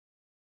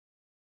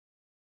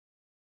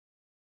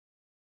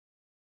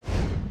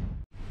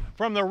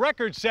From the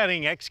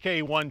record-setting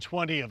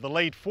XK120 of the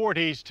late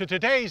 40s to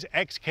today's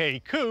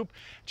XK Coupe,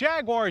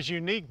 Jaguar's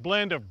unique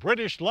blend of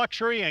British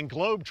luxury and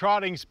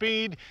globe-trotting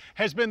speed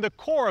has been the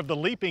core of the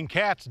Leaping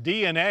Cat's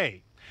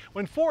DNA.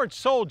 When Ford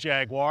sold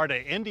Jaguar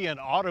to Indian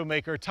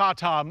automaker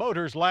Tata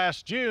Motors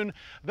last June,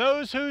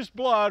 those whose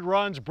blood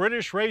runs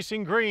British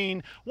racing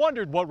green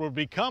wondered what would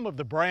become of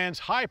the brand's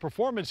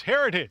high-performance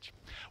heritage.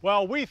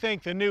 Well, we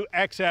think the new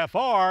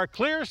XFR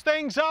clears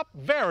things up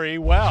very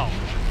well.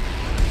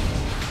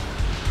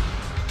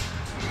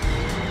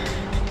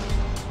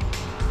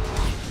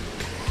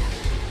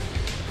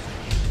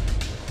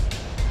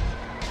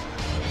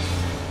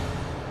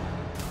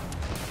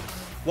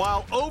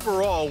 While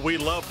overall we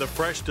love the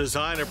fresh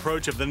design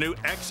approach of the new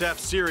XF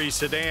Series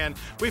sedan,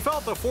 we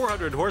felt the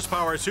 400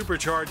 horsepower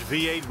supercharged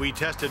V8 we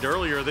tested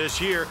earlier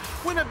this year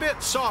went a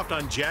bit soft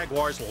on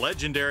Jaguar's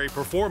legendary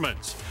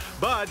performance.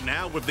 But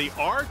now with the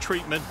R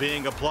treatment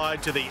being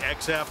applied to the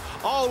XF,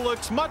 all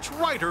looks much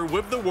righter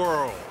with the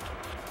world.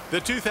 The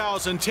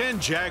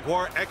 2010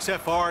 Jaguar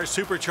XFR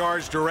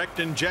supercharged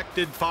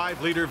direct-injected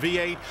 5-liter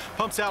V8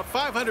 pumps out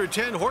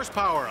 510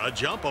 horsepower, a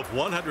jump of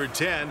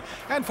 110,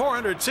 and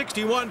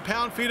 461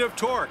 pound-feet of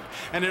torque.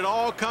 And it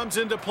all comes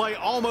into play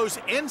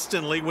almost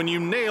instantly when you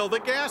nail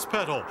the gas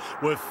pedal,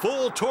 with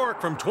full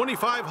torque from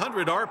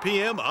 2,500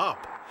 RPM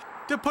up.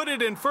 To put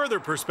it in further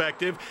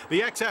perspective,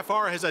 the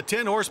XFR has a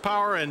 10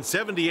 horsepower and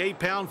 78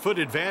 pound-foot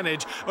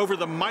advantage over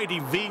the mighty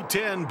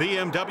V10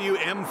 BMW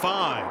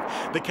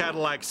M5. The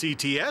Cadillac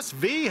CTS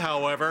V,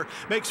 however,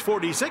 makes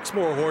 46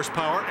 more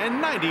horsepower and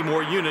 90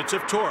 more units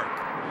of torque.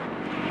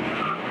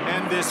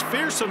 And this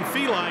fearsome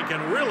feline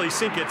can really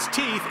sink its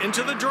teeth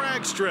into the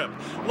drag strip.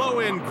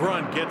 Low-end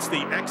grunt gets the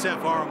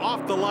XFR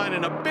off the line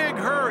in a big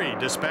hurry,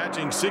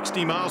 dispatching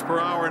 60 miles per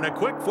hour in a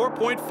quick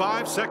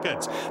 4.5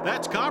 seconds.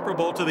 That's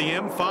comparable to the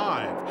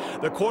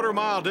M5. The quarter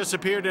mile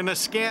disappeared in a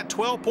scant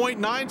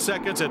 12.9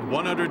 seconds at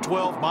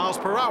 112 miles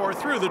per hour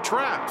through the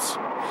traps.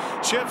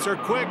 Shifts are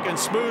quick and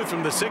smooth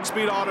from the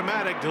 6-speed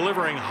automatic,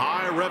 delivering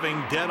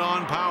high-revving,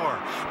 dead-on power.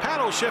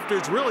 Paddle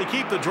shifters really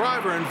keep the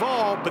driver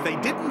involved, but they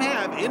didn't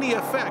have any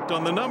effect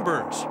on the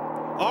numbers.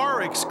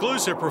 Our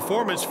exclusive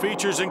performance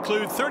features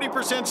include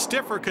 30%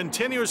 stiffer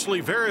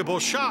continuously variable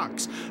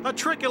shocks, a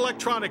trick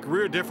electronic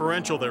rear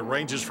differential that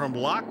ranges from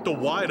lock to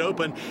wide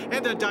open,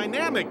 and a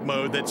dynamic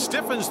mode that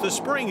stiffens the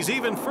springs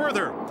even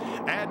further.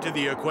 Add to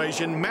the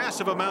equation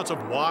massive amounts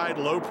of wide,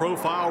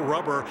 low-profile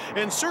rubber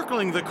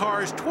encircling the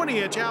car's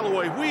 20-inch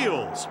alloy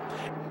wheels.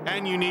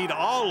 And you need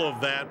all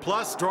of that,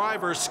 plus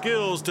driver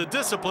skills to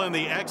discipline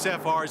the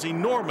XFR's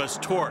enormous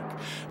torque.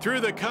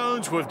 Through the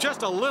cones with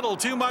just a little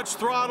too much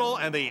throttle,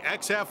 and the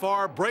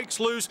XFR breaks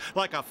loose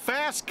like a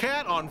fast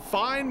cat on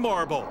fine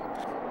marble.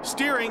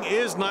 Steering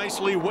is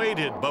nicely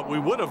weighted, but we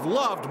would have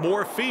loved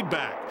more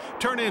feedback.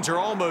 Turn-ins are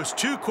almost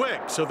too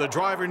quick, so the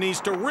driver needs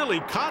to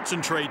really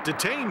concentrate to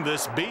tame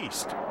this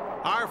beast.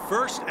 Our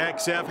first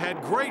XF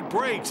had great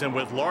brakes, and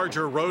with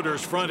larger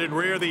rotors front and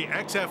rear, the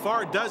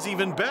XFR does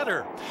even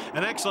better.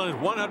 An excellent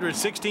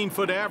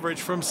 116-foot average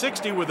from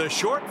 60 with a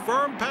short,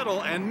 firm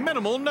pedal and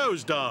minimal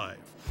nosedive.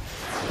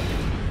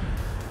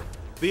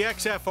 The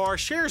XFR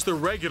shares the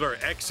regular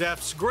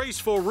XF's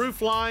graceful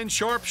roofline,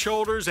 sharp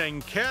shoulders,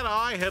 and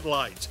cat-eye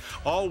headlights,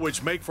 all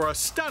which make for a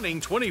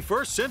stunning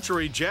 21st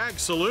century Jag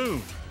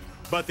saloon.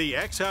 But the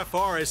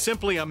XFR is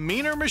simply a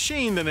meaner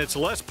machine than its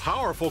less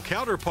powerful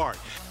counterpart.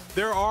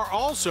 There are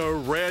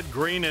also red,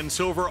 green, and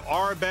silver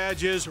R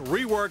badges,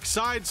 reworked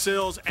side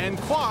sills, and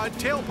quad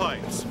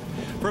tailpipes.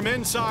 From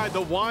inside,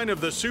 the whine of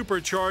the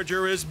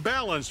supercharger is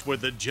balanced with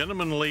the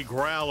gentlemanly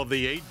growl of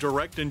the 8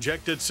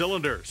 direct-injected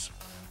cylinders.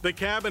 The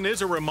cabin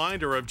is a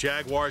reminder of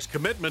Jaguar's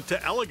commitment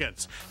to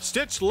elegance.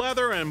 Stitched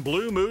leather and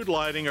blue mood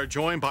lighting are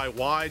joined by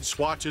wide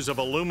swatches of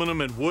aluminum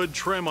and wood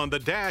trim on the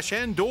dash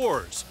and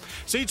doors.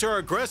 Seats are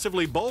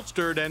aggressively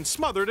bolstered and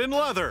smothered in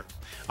leather.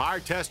 Our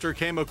tester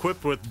came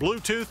equipped with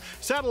Bluetooth,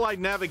 satellite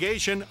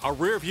navigation, a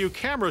rear-view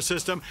camera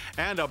system,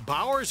 and a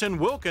Bowers &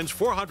 Wilkins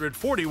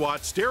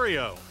 440-watt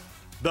stereo.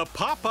 The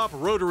pop-up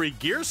rotary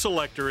gear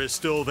selector is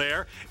still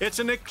there. It's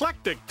an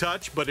eclectic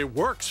touch, but it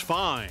works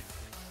fine.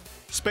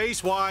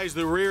 Space-wise,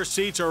 the rear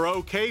seats are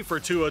okay for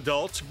 2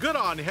 adults, good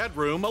on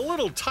headroom, a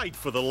little tight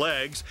for the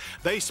legs.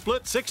 They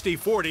split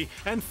 60-40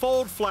 and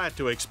fold flat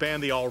to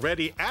expand the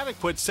already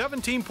adequate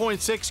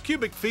 17.6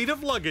 cubic feet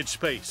of luggage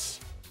space.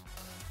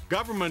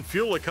 Government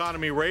fuel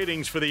economy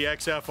ratings for the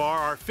XFR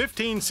are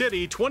 15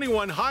 city,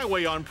 21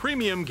 highway on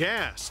premium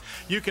gas.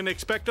 You can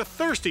expect a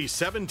thirsty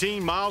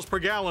 17 miles per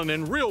gallon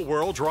in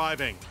real-world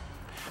driving.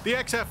 The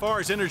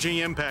XFR's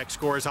energy impact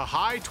score is a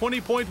high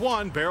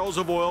 20.1 barrels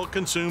of oil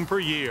consumed per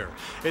year.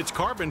 Its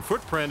carbon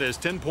footprint is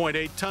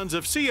 10.8 tons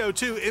of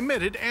CO2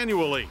 emitted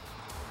annually.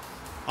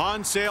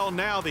 On sale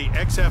now, the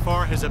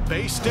XFR has a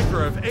base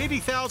sticker of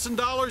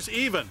 $80,000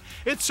 even.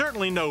 It's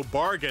certainly no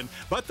bargain,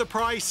 but the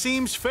price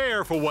seems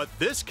fair for what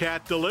this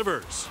cat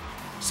delivers.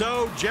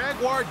 So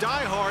Jaguar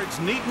diehards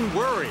needn't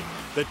worry.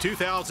 The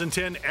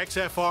 2010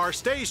 XFR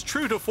stays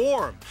true to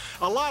form.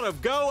 A lot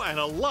of go and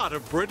a lot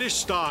of British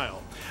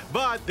style.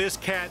 But this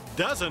cat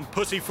doesn't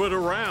pussyfoot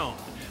around.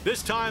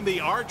 This time,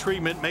 the art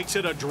treatment makes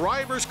it a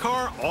driver's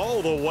car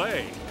all the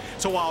way.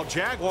 So while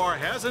Jaguar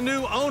has a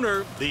new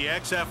owner, the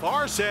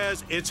XFR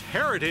says its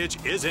heritage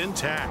is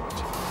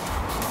intact.